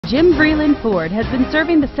Jim Vreeland Ford has been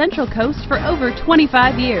serving the Central Coast for over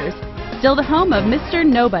 25 years. Still the home of Mr.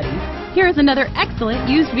 Nobody. Here is another excellent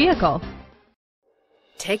used vehicle.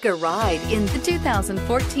 Take a ride in the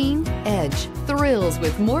 2014 Edge. Thrills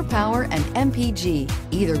with more power and MPG.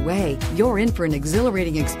 Either way, you're in for an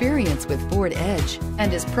exhilarating experience with Ford Edge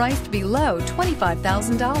and is priced below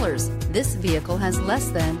 $25,000. This vehicle has less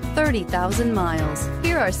than 30,000 miles.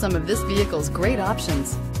 Here are some of this vehicle's great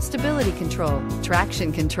options: stability control,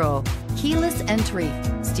 traction control, keyless entry,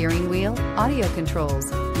 steering wheel audio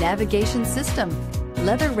controls, navigation system,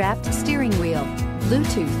 leather-wrapped steering wheel,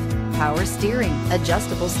 Bluetooth, power steering,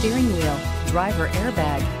 adjustable steering wheel, driver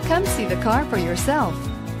airbag. Come see the car for yourself.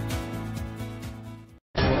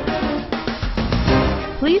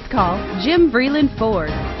 Please call Jim Vreeland Ford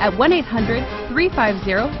at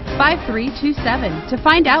 1-800-350-5327 to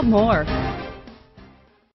find out more.